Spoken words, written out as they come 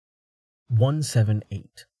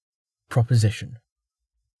178. Proposition.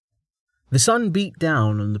 The sun beat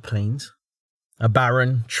down on the plains, a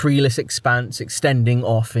barren, treeless expanse extending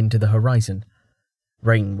off into the horizon.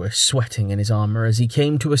 Rain was sweating in his armor as he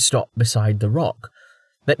came to a stop beside the rock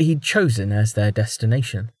that he'd chosen as their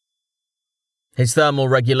destination. His thermal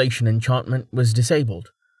regulation enchantment was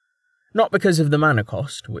disabled, not because of the mana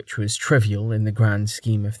cost, which was trivial in the grand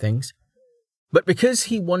scheme of things, but because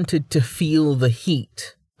he wanted to feel the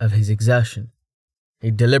heat of his exertion. He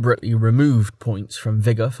deliberately removed points from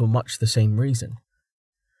vigor for much the same reason.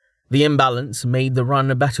 The imbalance made the run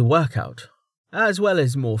a better workout, as well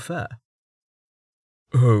as more fair.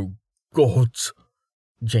 "Oh, gods,"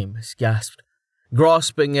 Jameis gasped,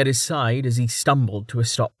 grasping at his side as he stumbled to a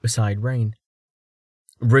stop beside Rain.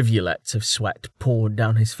 Rivulets of sweat poured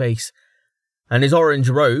down his face, and his orange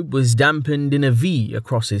robe was dampened in a V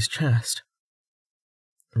across his chest.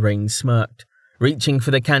 Rain smirked, reaching for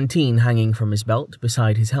the canteen hanging from his belt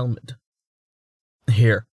beside his helmet.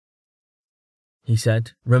 "Here," he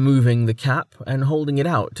said, removing the cap and holding it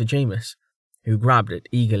out to Jameis, who grabbed it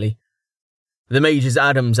eagerly. The mage's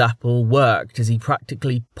Adam's apple worked as he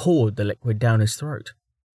practically poured the liquid down his throat.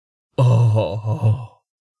 "Oh."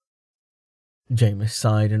 Jameis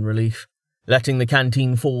sighed in relief, letting the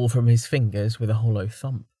canteen fall from his fingers with a hollow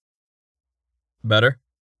thump. "Better?"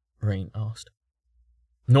 Rain asked.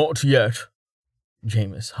 "Not yet,"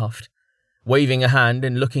 Jameis huffed, waving a hand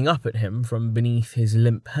and looking up at him from beneath his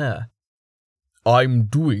limp hair. "I'm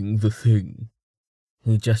doing the thing."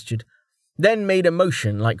 He gestured, then made a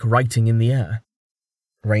motion like writing in the air.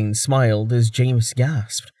 Rain smiled as Jameis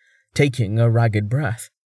gasped, taking a ragged breath.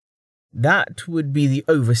 That would be the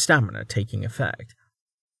overstamina taking effect.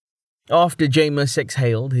 After Jameis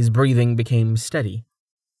exhaled, his breathing became steady.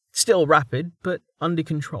 Still rapid, but under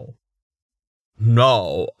control.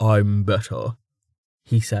 "Now I'm better,"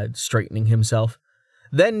 he said, straightening himself,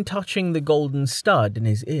 then touching the golden stud in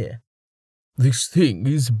his ear. "This thing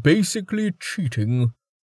is basically cheating."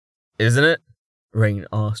 "Isn't it?" Rain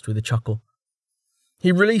asked with a chuckle.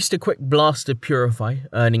 He released a quick blast of Purify,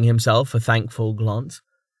 earning himself a thankful glance,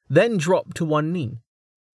 then dropped to one knee.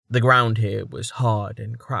 The ground here was hard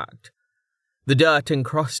and cracked, the dirt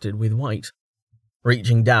encrusted with white.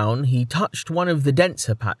 Reaching down, he touched one of the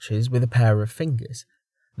denser patches with a pair of fingers,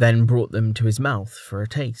 then brought them to his mouth for a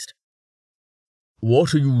taste.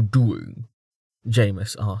 "What are you doing?"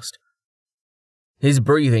 Jameis asked. His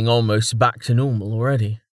breathing almost back to normal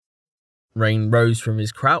already. Rain rose from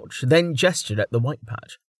his crouch, then gestured at the white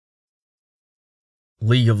patch.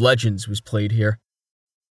 "League of Legends was played here."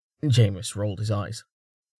 Jameis rolled his eyes.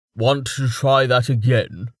 "Want to try that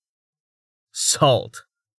again?" "Salt,"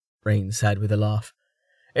 Rain said with a laugh.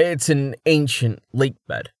 "It's an ancient lake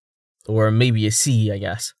bed. Or maybe a sea, I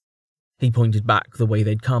guess." He pointed back the way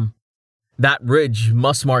they'd come. "That ridge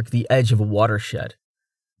must mark the edge of a watershed.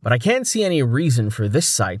 But I can't see any reason for this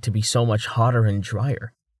side to be so much hotter and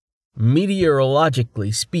drier.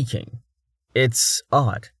 Meteorologically speaking, it's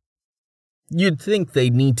odd. You'd think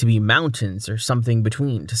they'd need to be mountains or something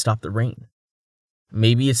between to stop the rain.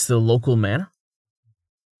 Maybe it's the local mana?"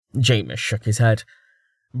 Jameis shook his head,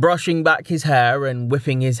 brushing back his hair and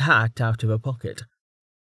whipping his hat out of a pocket.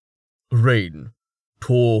 "Rain.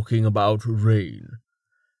 Talking about rain.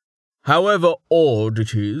 However odd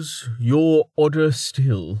it is, you're odder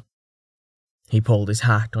still." He pulled his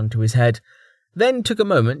hat onto his head, then took a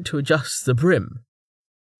moment to adjust the brim.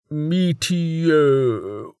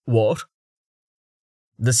 What?"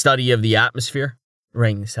 "The study of the atmosphere,"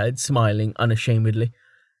 Rain said, smiling unashamedly.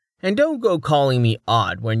 "And don't go calling me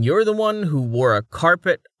odd when you're the one who wore a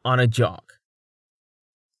carpet on a jog."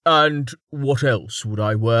 "And what else would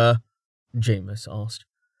I wear?" Jameis asked.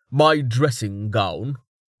 "My dressing gown?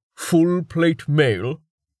 Full plate mail?"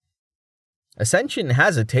 "Ascension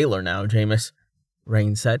has a tailor now, Jameis,"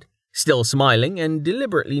 Rain said, still smiling and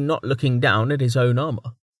deliberately not looking down at his own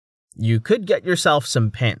armor. "You could get yourself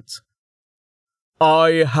some pants."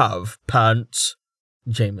 "I have pants,"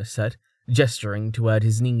 Jameis said, gesturing toward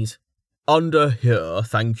his knees. "Under here,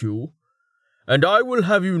 thank you. And I will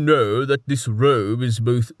have you know that this robe is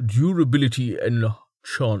both durability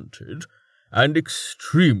enchanted and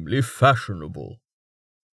extremely fashionable."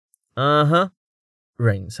 "Uh-huh,"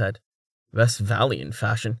 Rain said. "Vestvalian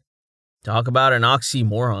fashion. Talk about an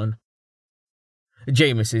oxymoron."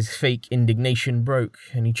 Jameis's fake indignation broke,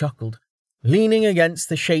 and he chuckled, leaning against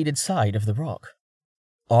the shaded side of the rock.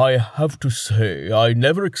 "I have to say, I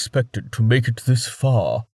never expected to make it this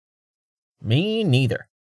far." "Me neither."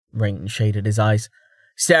 Rain shaded his eyes,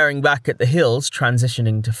 staring back at the hills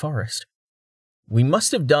transitioning to forest. "We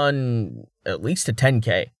must have done at least a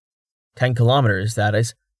 10K. 10 kilometers, that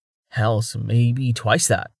is. Hell's maybe twice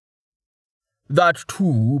that. That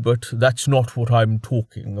too, but that's not what I'm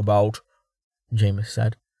talking about, Jameis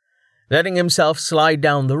said, letting himself slide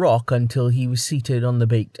down the rock until he was seated on the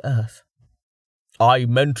baked earth. I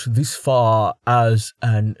meant this far as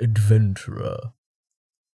an adventurer.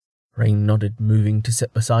 Rain nodded, moving to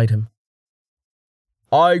sit beside him.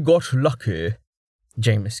 I got lucky,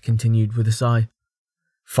 Jameis continued with a sigh,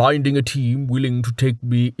 finding a team willing to take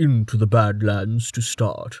me into the Badlands to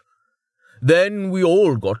start. Then we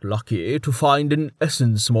all got lucky to find an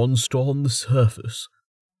essence monster on the surface.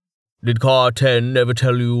 Did Car-10 ever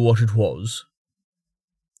tell you what it was?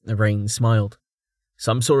 Rain smiled.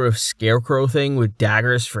 Some sort of scarecrow thing with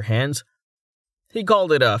daggers for hands? He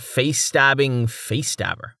called it a face-stabbing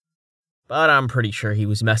face-stabber. But I'm pretty sure he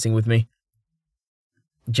was messing with me.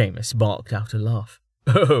 Jameis barked out a laugh.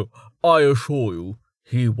 Oh, I assure you,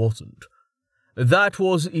 he wasn't. That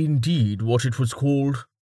was indeed what it was called.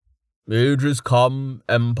 Ages come,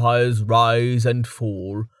 empires rise and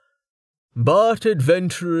fall, but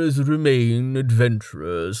adventurers remain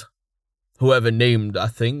adventurers. Whoever named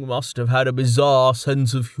that thing must have had a bizarre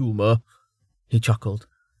sense of humor. He chuckled.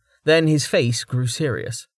 Then his face grew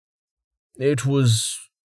serious. It was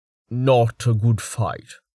not a good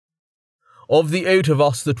fight. Of the 8 of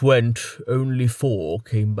us that went, only 4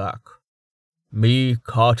 came back. Me,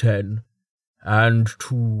 Car-10, and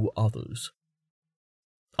 2 others.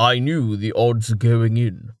 I knew the odds going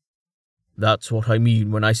in. That's what I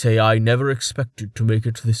mean when I say I never expected to make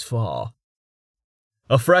it this far.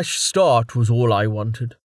 A fresh start was all I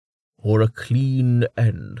wanted, or a clean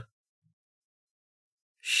end.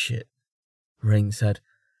 Shit, Rain said,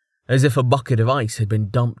 as if a bucket of ice had been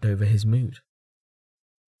dumped over his mood.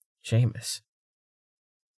 Jameis.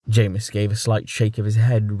 Jameis gave a slight shake of his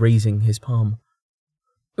head, raising his palm.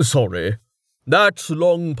 Sorry, that's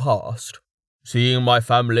long past. Seeing my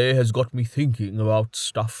family has got me thinking about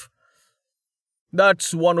stuff.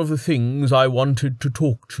 That's one of the things I wanted to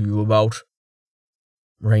talk to you about.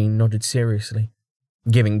 Rain nodded seriously,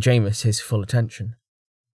 giving Jameis his full attention.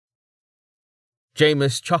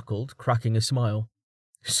 Jameis chuckled, cracking a smile.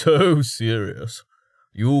 So serious.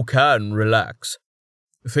 You can relax.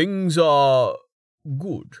 Things are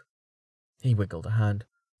good. He wiggled a hand.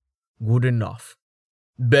 Good enough.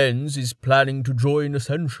 Benz is planning to join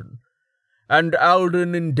Ascension, and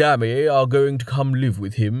Alden and Dammy are going to come live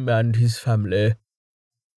with him and his family.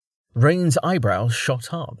 Rain's eyebrows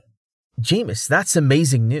shot up. Jameis, that's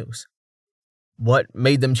amazing news. What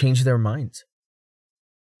made them change their minds?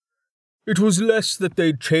 It was less that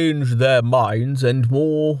they'd changed their minds and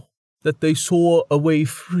more that they saw a way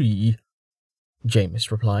free,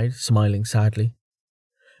 Jameis replied, smiling sadly.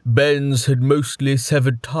 Benz had mostly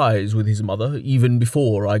severed ties with his mother even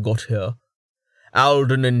before I got here.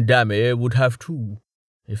 Alden and Dammy would have too,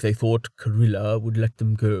 if they thought Karilla would let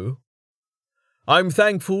them go. I'm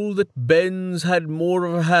thankful that Benz had more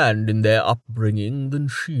of a hand in their upbringing than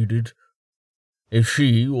she did. If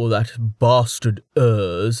she or that bastard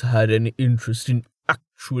Urs had any interest in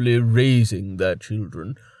actually raising their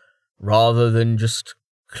children, rather than just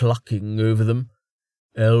clucking over them,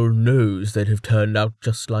 El knows they'd have turned out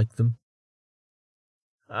just like them.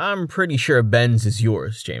 I'm pretty sure Benz is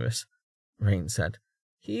yours, Jameis, Rain said.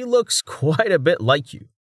 He looks quite a bit like you.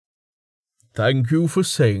 Thank you for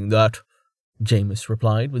saying that, Jameis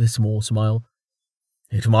replied with a small smile.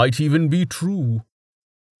 It might even be true.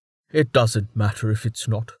 It doesn't matter if it's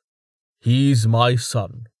not. He's my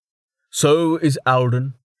son. So is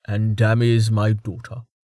Alden, and Dammy is my daughter.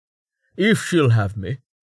 If she'll have me.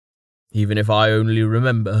 Even if I only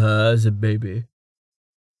remember her as a baby.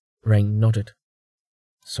 Rain nodded.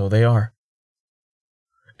 So they are.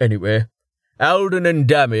 Anyway, Alden and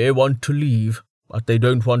Dammy want to leave, but they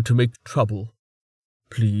don't want to make trouble.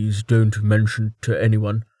 Please don't mention it to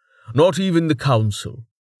anyone, not even the council.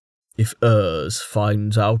 If Urs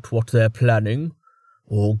finds out what they're planning,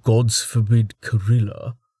 or gods forbid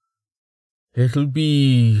Karilla, it'll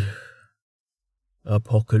be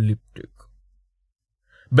apocalyptic.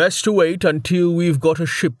 Best to wait until we've got a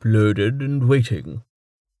ship loaded and waiting.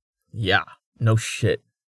 Yeah, no shit,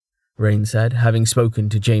 Rain said, having spoken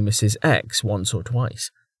to Jameis's ex once or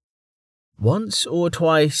twice. Once or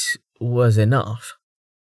twice was enough.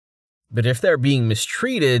 But if they're being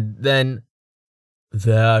mistreated, then...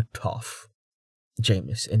 They're tough,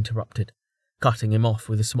 Jameis interrupted, cutting him off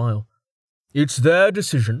with a smile. It's their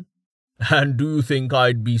decision, and do you think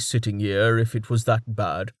I'd be sitting here if it was that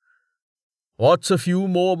bad? What's a few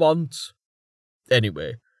more months?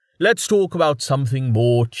 Anyway, let's talk about something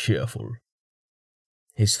more cheerful.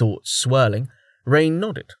 His thoughts swirling, Rain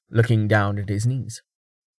nodded, looking down at his knees.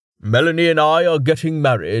 Melanie and I are getting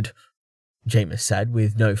married, Jameis said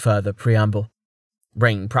with no further preamble.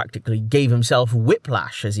 Rain practically gave himself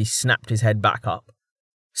whiplash as he snapped his head back up.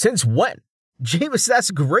 Since when? Jameis,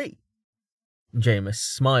 that's great. Jameis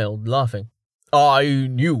smiled, laughing. I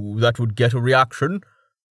knew that would get a reaction.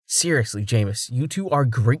 Seriously, Jameis, you two are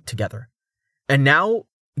great together. And now,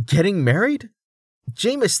 getting married?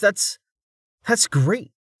 Jameis, that's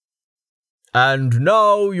great. And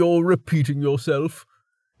now you're repeating yourself,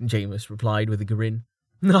 Jameis replied with a grin.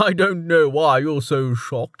 I don't know why you're so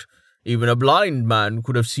shocked. Even a blind man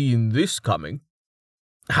could have seen this coming.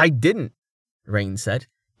 I didn't, Rain said,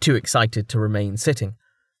 too excited to remain sitting.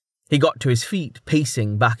 He got to his feet,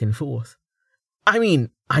 pacing back and forth. I mean,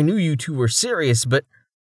 I knew you two were serious, but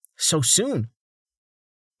so soon.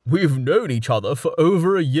 We've known each other for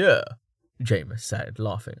over a year, Jameis said,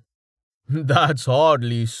 laughing. That's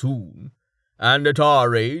hardly soon, and at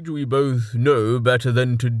our age we both know better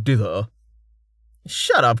than to dither.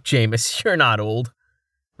 Shut up, Jameis, you're not old,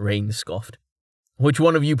 Rain scoffed. Which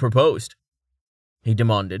one of you proposed? He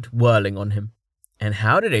demanded, whirling on him. And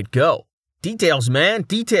how did it go? Details, man,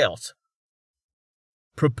 details.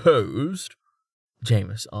 Proposed?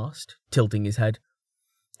 Jameis asked, tilting his head.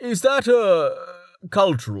 Is that a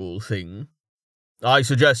cultural thing? I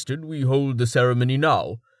suggested we hold the ceremony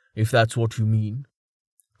now, if that's what you mean.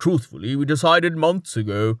 Truthfully, we decided months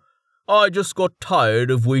ago. I just got tired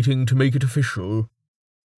of waiting to make it official.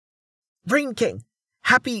 Rain King,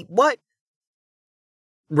 happy what?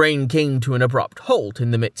 Rain came to an abrupt halt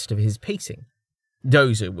in the midst of his pacing.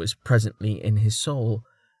 Dozer was presently in his soul,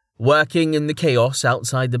 working in the chaos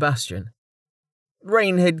outside the bastion.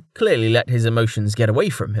 Rain had clearly let his emotions get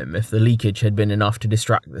away from him if the leakage had been enough to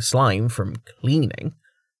distract the slime from cleaning.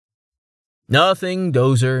 Nothing,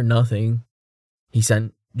 Dozer, nothing, he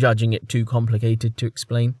said, judging it too complicated to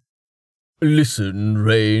explain. Listen,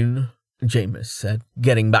 Rain, Jameis said,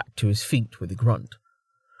 getting back to his feet with a grunt.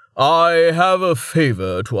 I have a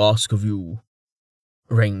favor to ask of you.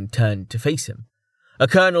 Rain turned to face him, a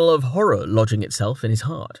kernel of horror lodging itself in his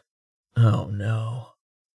heart. Oh, no.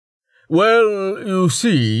 Well, you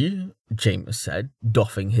see, Jameis said,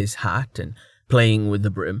 doffing his hat and playing with the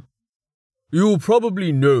brim. You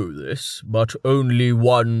probably know this, but only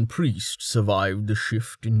one priest survived the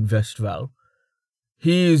shift in Vestval.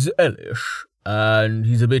 He's Elish, and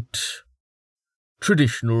he's a bit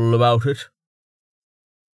traditional about it.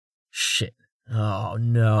 Shit. Oh,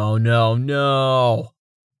 no.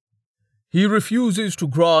 He refuses to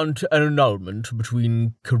grant an annulment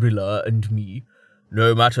between Karilla and me,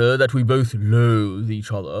 no matter that we both loathe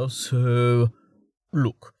each other, so...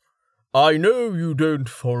 Look, I know you don't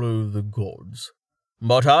follow the gods,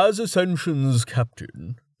 but as Ascension's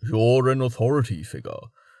captain, you're an authority figure,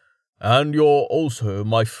 and you're also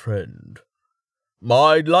my friend.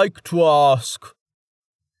 I'd like to ask...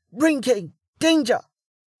 Rain King, danger!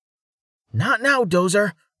 Not now,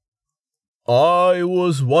 Dozer. I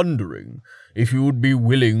was wondering if you'd be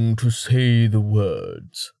willing to say the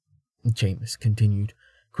words, Jameis continued,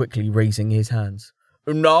 quickly raising his hands.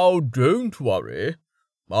 Now, don't worry.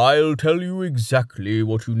 I'll tell you exactly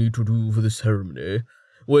what you need to do for the ceremony,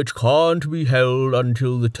 which can't be held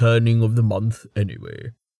until the turning of the month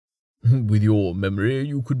anyway. With your memory,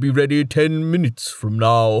 you could be ready 10 minutes from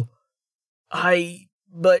now.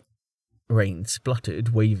 But... Rain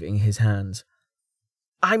spluttered, waving his hands.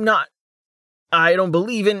 I don't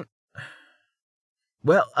believe in...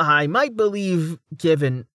 Well, I might believe,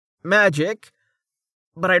 given magic,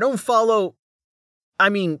 but I don't follow...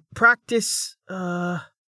 practice, Are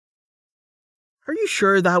you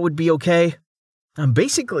sure that would be okay? I'm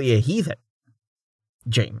basically a heathen.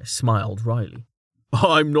 Jameis smiled wryly.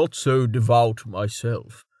 I'm not so devout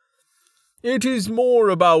myself. It is more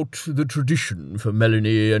about the tradition for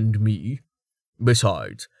Melanie and me.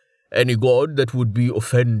 Besides, any god that would be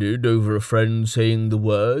offended over a friend saying the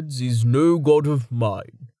words is no god of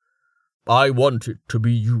mine. I want it to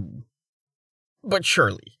be you. But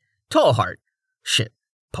surely, Tallheart. Shit,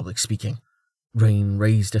 public speaking. Rain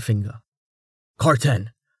raised a finger. Carten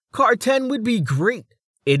would be great.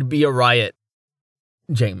 It'd be a riot.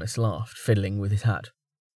 Jameis laughed, fiddling with his hat.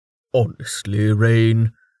 Honestly,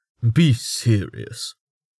 Rain, be serious.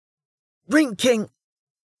 Rain King!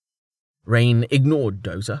 Rain ignored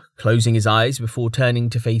Dozer, closing his eyes before turning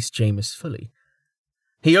to face Jameis fully.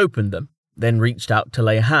 He opened them, then reached out to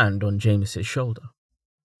lay a hand on Jameis's shoulder.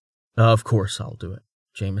 Of course I'll do it,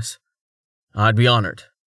 Jameis. I'd be honored.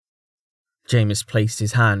 Jameis placed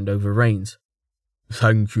his hand over Rain's.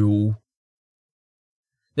 Thank you.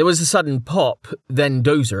 There was a sudden pop, then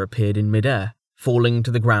Dozer appeared in midair, falling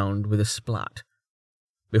to the ground with a splat.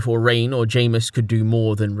 Before Rain or Jameis could do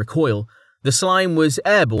more than recoil, The slime was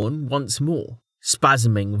airborne once more,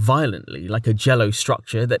 spasming violently like a jello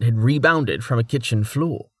structure that had rebounded from a kitchen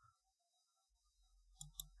floor.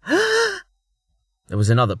 There was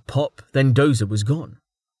another pop, then Dozer was gone.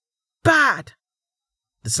 Bad!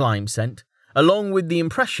 The slime sent, along with the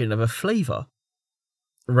impression of a flavour.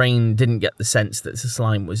 Rain didn't get the sense that the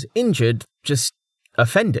slime was injured, just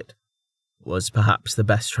offended, was perhaps the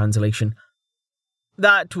best translation.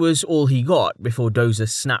 That was all he got before Dozer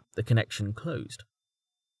snapped the connection closed.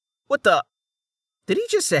 What the? Did he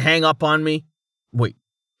just hang up on me? Wait,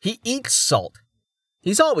 he eats salt.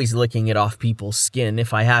 He's always licking it off people's skin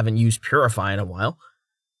if I haven't used Purify in a while.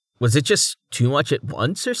 Was it just too much at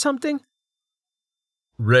once or something?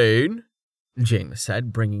 Rain, Jameis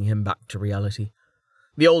said, bringing him back to reality.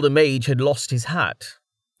 The older mage had lost his hat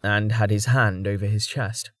and had his hand over his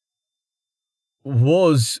chest.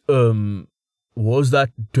 Was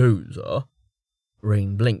that Dozer?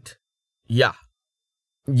 Rain blinked. Yeah,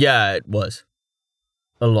 it was.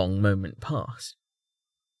 A long moment passed.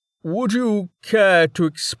 Would you care to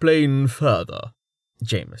explain further?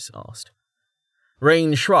 Jameis asked.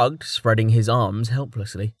 Rain shrugged, spreading his arms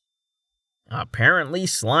helplessly. Apparently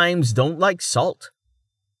slimes don't like salt.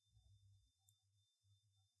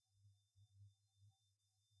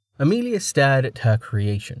 Amelia stared at her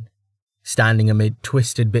creation, standing amid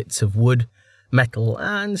twisted bits of wood, metal,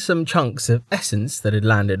 and some chunks of essence that had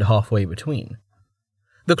landed halfway between.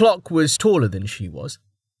 The clock was taller than she was,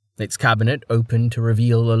 its cabinet open to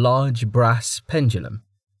reveal a large brass pendulum,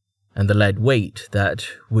 and the lead weight that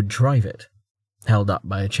would drive it, held up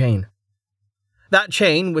by a chain. That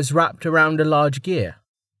chain was wrapped around a large gear,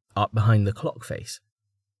 up behind the clock face.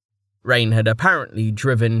 Rain had apparently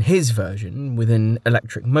driven his version with an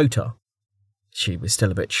electric motor. She was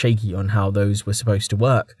still a bit shaky on how those were supposed to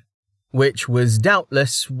work, which was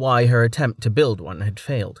doubtless why her attempt to build one had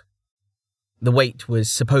failed. The weight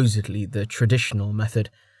was supposedly the traditional method,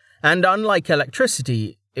 and unlike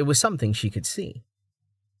electricity, it was something she could see.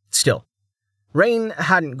 Still, Rain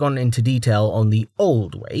hadn't gone into detail on the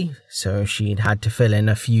old way, so she'd had to fill in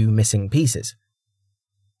a few missing pieces.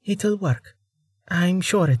 It'll work. I'm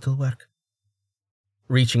sure it'll work.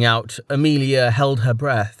 Reaching out, Amelia held her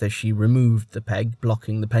breath as she removed the peg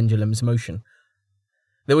blocking the pendulum's motion.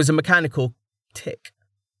 There was a mechanical tick,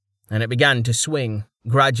 and it began to swing,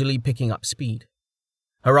 gradually picking up speed.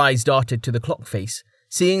 Her eyes darted to the clock face,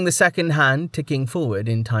 seeing the second hand ticking forward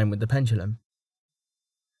in time with the pendulum.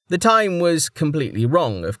 The time was completely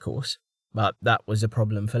wrong, of course, but that was a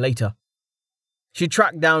problem for later. She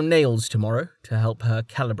tracked down Nails tomorrow to help her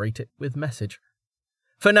calibrate it with message.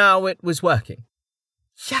 For now, it was working.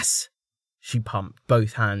 Yes! She pumped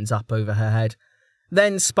both hands up over her head,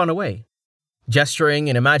 then spun away, gesturing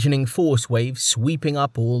and imagining force waves sweeping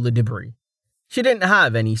up all the debris. She didn't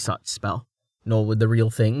have any such spell, nor would the real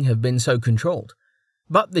thing have been so controlled.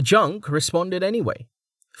 But the junk responded anyway,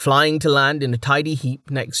 flying to land in a tidy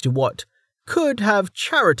heap next to what could have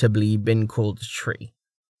charitably been called a tree.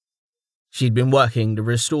 She'd been working to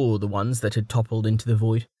restore the ones that had toppled into the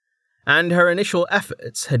void, and her initial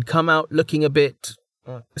efforts had come out looking a bit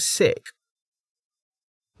sick.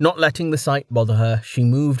 Not letting the sight bother her, she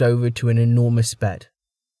moved over to an enormous bed,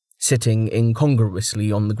 sitting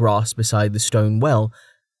incongruously on the grass beside the stone well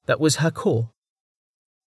that was her core.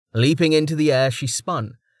 Leaping into the air, she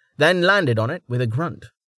spun, then landed on it with a grunt.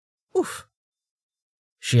 Oof.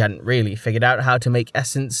 She hadn't really figured out how to make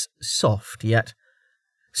essence soft yet,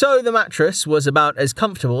 so the mattress was about as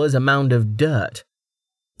comfortable as a mound of dirt.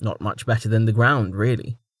 Not much better than the ground,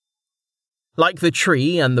 really. Like the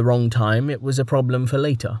tree and the wrong time, it was a problem for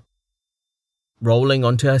later. Rolling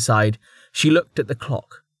onto her side, she looked at the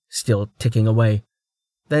clock, still ticking away,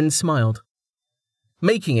 then smiled.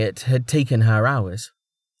 Making it had taken her hours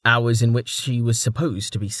in which she was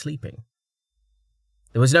supposed to be sleeping.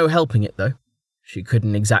 There was no helping it, though. She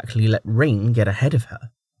couldn't exactly let Rain get ahead of her.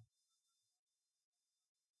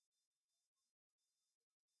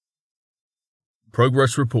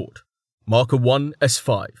 Progress report. Marker 1,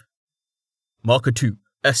 S5. Marker 2,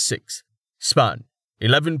 S6. Span,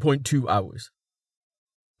 11.2 hours.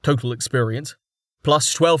 Total experience,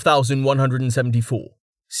 plus 12,174.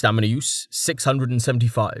 Stamina use,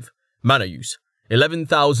 675. Mana use,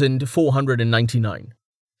 11,499.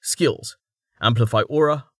 Skills, Amplify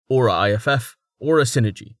Aura, Aura IFF, Aura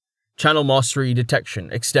Synergy. Channel Mastery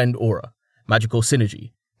Detection, Extend Aura. Magical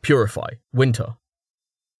Synergy, Purify, Winter.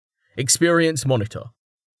 Experience Monitor.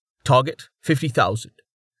 Target, 50,000.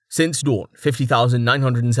 Since Dawn,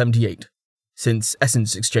 50,978. Since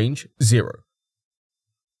Essence Exchange, 0.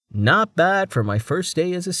 Not bad for my first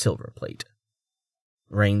day as a silver plate.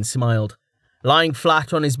 Rain smiled, Lying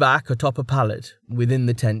flat on his back atop a pallet within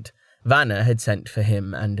the tent Vanna had sent for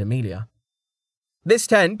him and Amelia. This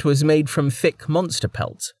tent was made from thick monster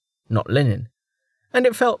pelts, not linen, and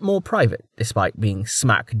it felt more private despite being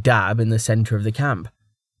smack dab in the centre of the camp.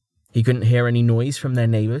 He couldn't hear any noise from their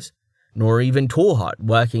neighbours, nor even Torhart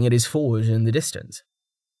working at his forge in the distance.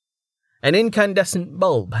 An incandescent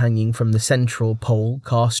bulb hanging from the central pole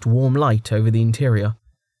cast warm light over the interior,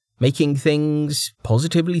 making things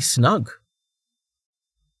positively snug.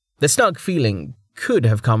 The snug feeling could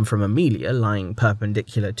have come from Amelia lying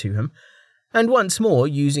perpendicular to him, and once more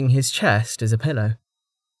using his chest as a pillow.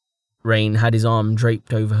 Rain had his arm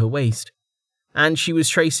draped over her waist, and she was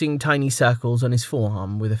tracing tiny circles on his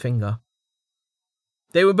forearm with a finger.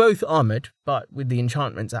 They were both armoured, but with the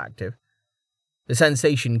enchantments active. The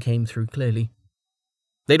sensation came through clearly.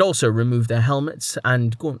 They'd also removed their helmets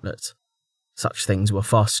and gauntlets. Such things were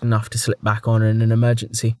fast enough to slip back on in an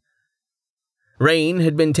emergency. Rain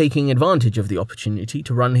had been taking advantage of the opportunity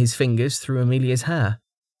to run his fingers through Amelia's hair,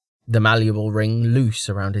 the malleable ring loose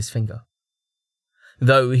around his finger.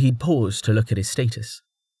 Though he'd paused to look at his status.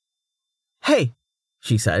 "Hey,"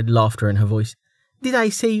 she said, laughter in her voice. "Did I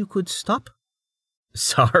say you could stop?"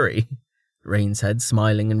 "Sorry," Rain said,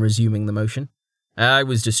 smiling and resuming the motion. "I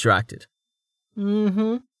was distracted."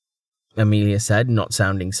 Amelia said, not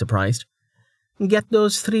sounding surprised. "Get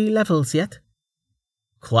those 3 levels yet?"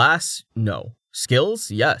 "Class, no. Skills,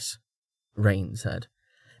 yes," Rain said.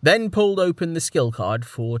 Then pulled open the skill card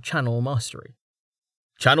for Channel Mastery.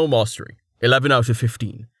 Channel Mastery, 11 out of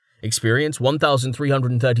 15. Experience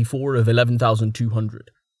 1,334 of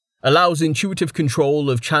 11,200. Allows intuitive control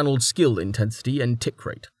of channeled skill intensity and tick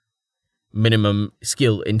rate. Minimum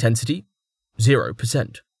skill intensity,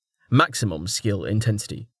 0%. Maximum skill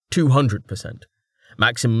intensity, 200%.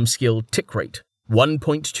 Maximum skill tick rate,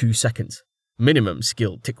 1.2 seconds. Minimum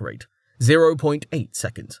skill tick rate, 0.8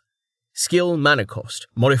 seconds. Skill mana cost,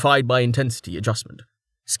 modified by intensity adjustment.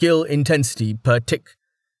 Skill intensity per tick,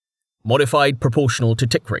 modified proportional to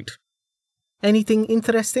tick rate. "Anything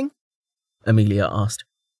interesting?" Amelia asked.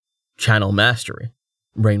 "Channel Mastery,"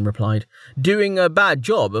 Rain replied, doing a bad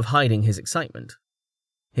job of hiding his excitement.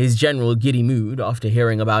 His general giddy mood after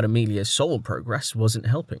hearing about Amelia's soul progress wasn't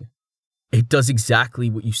helping. "It does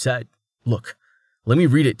exactly what you said. Look, let me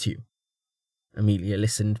read it to you." Amelia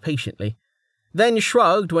listened patiently, then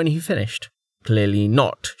shrugged when he finished, clearly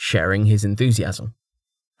not sharing his enthusiasm.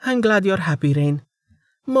 "I'm glad you're happy, Rain.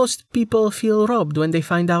 Most people feel robbed when they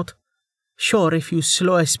find out. Sure, if you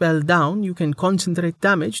slow a spell down, you can concentrate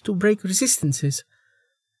damage to break resistances.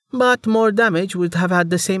 But more damage would have had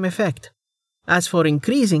the same effect. As for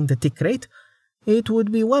increasing the tick rate, it would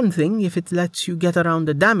be one thing if it lets you get around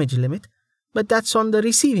the damage limit, but that's on the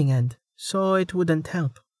receiving end, so it wouldn't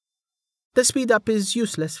help. The speed up is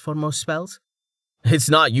useless for most spells." "It's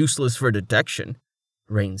not useless for detection,"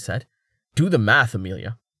 Rain said. "Do the math,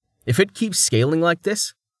 Amelia. If it keeps scaling like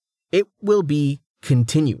this, it will be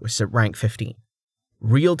continuous at rank 15.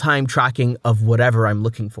 Real-time tracking of whatever I'm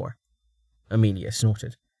looking for." Amelia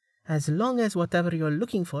snorted. "As long as whatever you're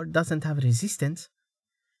looking for doesn't have resistance."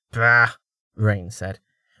 "Bah," Rain said,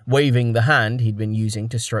 waving the hand he'd been using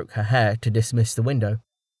to stroke her hair to dismiss the window.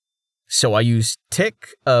 "So I use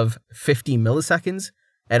tick of 50 milliseconds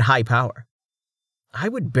at high power. I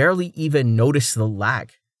would barely even notice the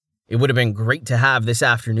lag. It would have been great to have this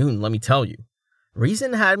afternoon, let me tell you.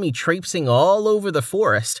 Reason had me traipsing all over the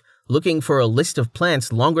forest looking for a list of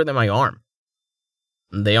plants longer than my arm.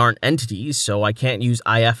 They aren't entities, so I can't use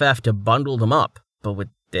IFF to bundle them up. But with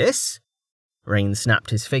this?" Rain snapped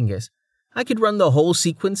his fingers. "I could run the whole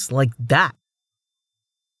sequence like that."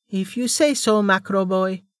 "If you say so, Macro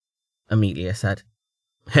Boy," Amelia said.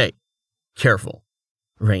 "Hey, careful,"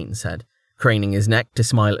 Rain said, craning his neck to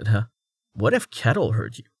smile at her. "What if Kettle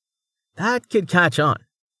heard you? That could catch on."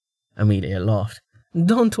 Amelia laughed.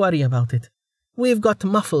 "Don't worry about it. We've got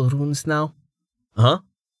muffle runes now." "Huh?"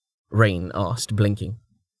 Rain asked, blinking.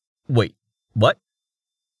 "Wait, what?"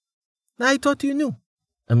 "I thought you knew,"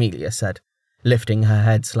 Amelia said, lifting her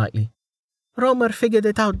head slightly. "Romer figured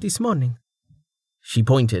it out this morning." She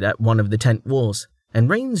pointed at one of the tent walls, and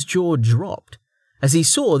Rain's jaw dropped as he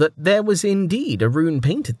saw that there was indeed a rune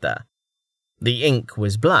painted there. The ink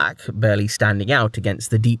was black, barely standing out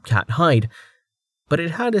against the deep cat hide, but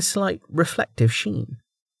it had a slight reflective sheen,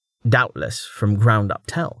 doubtless from ground-up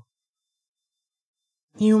tell.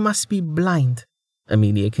 "You must be blind,"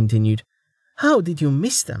 Amelia continued. "How did you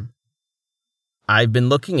miss them?" "I've been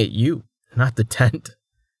looking at you, not the tent,"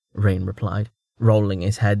 Rain replied, rolling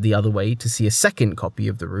his head the other way to see a second copy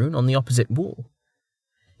of the rune on the opposite wall.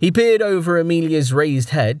 He peered over Amelia's raised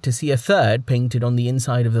head to see a third painted on the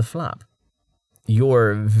inside of the flap.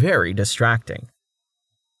 You're very distracting.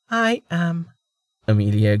 I am,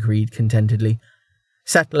 Amelia agreed contentedly,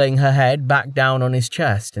 settling her head back down on his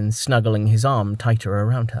chest and snuggling his arm tighter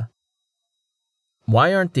around her.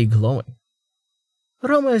 Why aren't they glowing?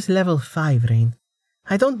 Roma is level 5, Rain.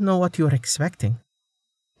 I don't know what you're expecting.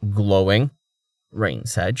 Glowing? Rain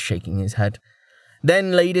said, shaking his head,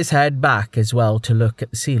 then laid his head back as well to look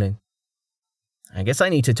at the ceiling. I guess I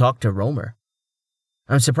need to talk to Romer.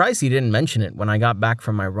 I'm surprised he didn't mention it when I got back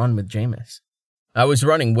from my run with Jameis. I was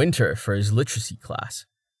running winter for his literacy class,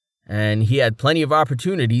 and he had plenty of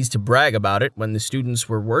opportunities to brag about it when the students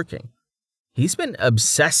were working. He's been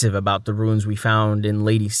obsessive about the runes we found in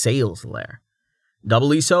Lady Sale's lair.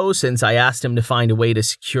 Doubly so since I asked him to find a way to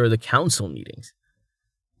secure the council meetings.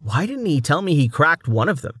 Why didn't he tell me he cracked one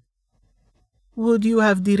of them? Would you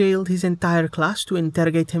have derailed his entire class to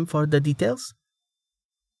interrogate him for the details?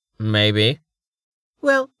 Maybe.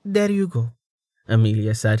 Well, there you go,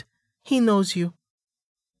 Amelia said. He knows you.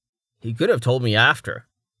 He could have told me after,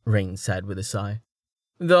 Rain said with a sigh.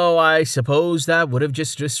 Though I suppose that would have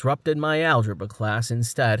just disrupted my algebra class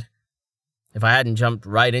instead. If I hadn't jumped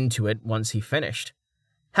right into it once he finished,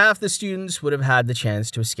 half the students would have had the chance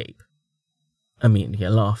to escape. Amelia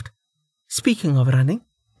laughed. Speaking of running,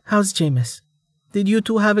 how's Jameis? Did you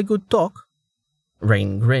two have a good talk?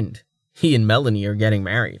 Rain grinned. He and Melanie are getting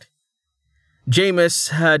married. Jameis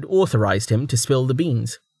had authorized him to spill the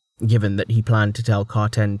beans, given that he planned to tell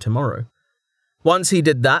Carten tomorrow. Once he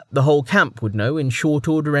did that, the whole camp would know in short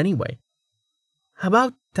order anyway.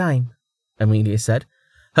 About time, Amelia said,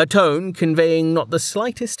 her tone conveying not the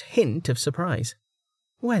slightest hint of surprise.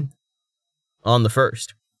 When? On the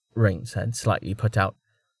 1st, Rain said, slightly put out.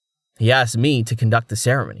 He asked me to conduct the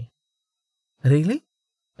ceremony. Really?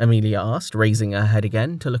 Amelia asked, raising her head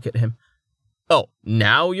again to look at him. Oh,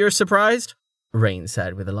 now you're surprised? Rain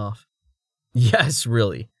said with a laugh. Yes,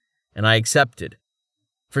 really, and I accepted.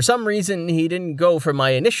 For some reason, he didn't go for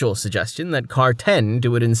my initial suggestion that Carten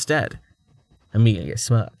do it instead. Amelia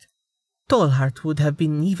smirked. Tallheart would have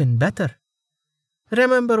been even better.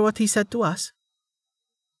 Remember what he said to us?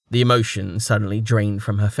 The emotion suddenly drained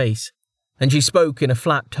from her face, and she spoke in a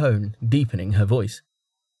flat tone, deepening her voice.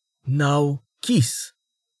 Now, kiss.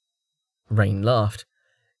 Rain laughed,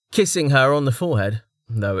 kissing her on the forehead,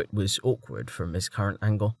 though it was awkward from his current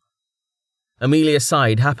angle. Amelia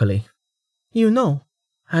sighed happily. You know,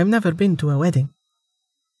 I've never been to a wedding.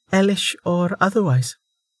 Ellish or otherwise.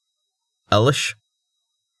 Ellish?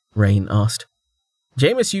 Rain asked.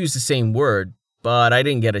 Jameis used the same word, but I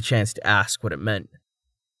didn't get a chance to ask what it meant.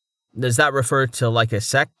 Does that refer to like a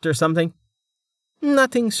sect or something?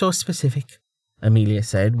 Nothing so specific, Amelia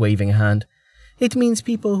said, waving a hand. It means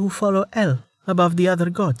people who follow El above the other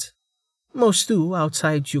gods. Most do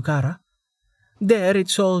outside Yukara. There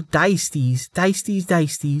it's all Daistes,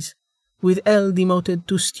 with El demoted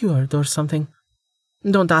to steward or something.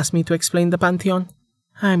 Don't ask me to explain the pantheon.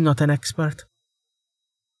 I'm not an expert.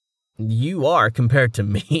 You are compared to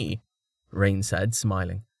me, Rain said,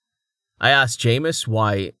 smiling. I asked Jameis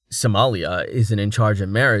why Somalia isn't in charge of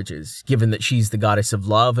marriages, given that she's the goddess of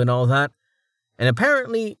love and all that, and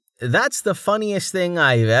apparently that's the funniest thing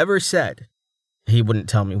I've ever said. He wouldn't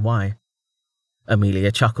tell me why.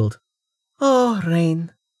 Amelia chuckled. Oh,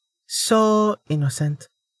 Rain. So innocent.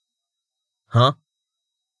 Huh?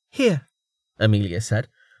 Here, Amelia said,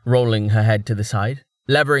 rolling her head to the side,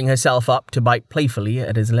 levering herself up to bite playfully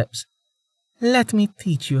at his lips. Let me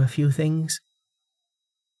teach you a few things.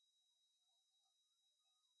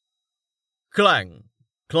 Clang,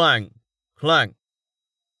 clang, clang.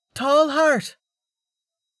 Tallheart!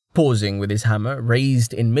 Pausing with his hammer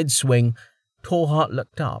raised in mid-swing, Tallheart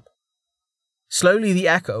looked up. Slowly the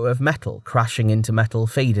echo of metal crashing into metal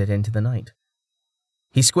faded into the night.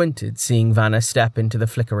 He squinted, seeing Vanna step into the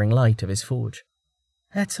flickering light of his forge.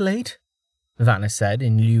 It's late, Vanna said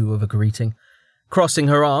in lieu of a greeting, crossing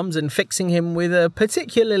her arms and fixing him with a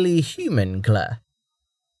particularly human glare.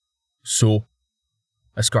 So?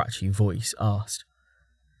 A scratchy voice asked.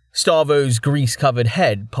 Stavo's grease-covered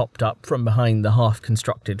head popped up from behind the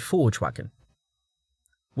half-constructed forge wagon.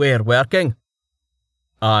 We're working.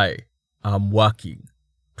 I am working,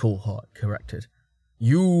 Tallheart corrected.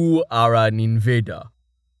 You are an invader.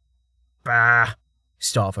 Bah,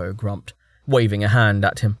 Stavo grumped, waving a hand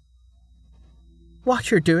at him.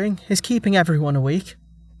 What you're doing is keeping everyone awake,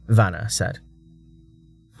 Vanna said.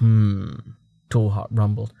 Tallheart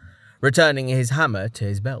rumbled, returning his hammer to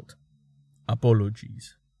his belt.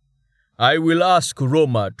 Apologies. I will ask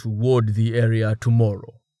Roma to ward the area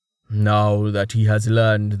tomorrow, now that he has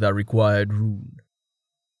learned the required rune.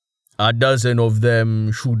 12 of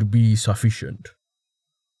them should be sufficient.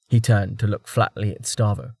 He turned to look flatly at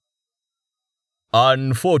Stavo.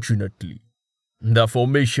 Unfortunately, the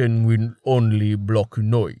formation will only block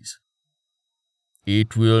noise.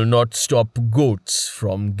 It will not stop goats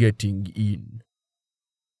from getting in.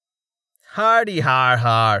 Hardy har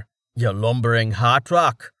har, you lumbering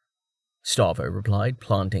heart-rock, Stavo replied,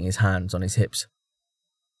 planting his hands on his hips.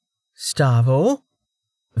 Stavo?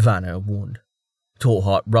 Vanna warned.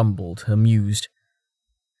 Tallheart rumbled, amused.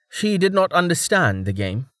 She did not understand the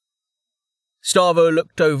game. Stavo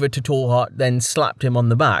looked over to Tallheart, then slapped him on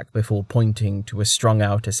the back before pointing to a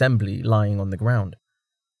strung-out assembly lying on the ground.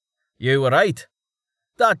 You were right.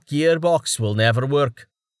 That gearbox will never work.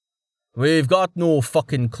 We've got no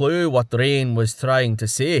fucking clue what Rain was trying to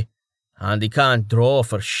say, and he can't draw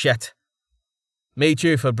for shit. Meet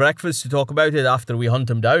you for breakfast to talk about it after we hunt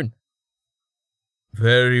him down.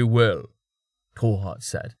 Very well, Tallheart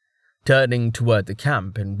said, turning toward the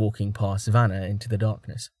camp and walking past Vanna into the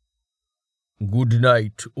darkness. Good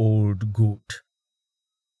night, old goat.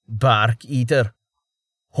 Bark eater,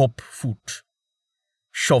 hop foot,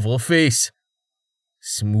 shovel face,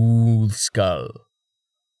 smooth skull.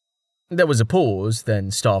 There was a pause,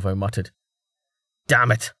 then Stavo muttered,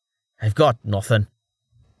 Damn it, I've got nothing.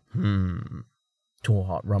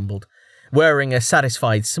 Tallheart rumbled, wearing a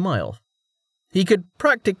satisfied smile. He could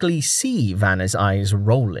practically see Vanna's eyes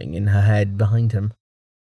rolling in her head behind him.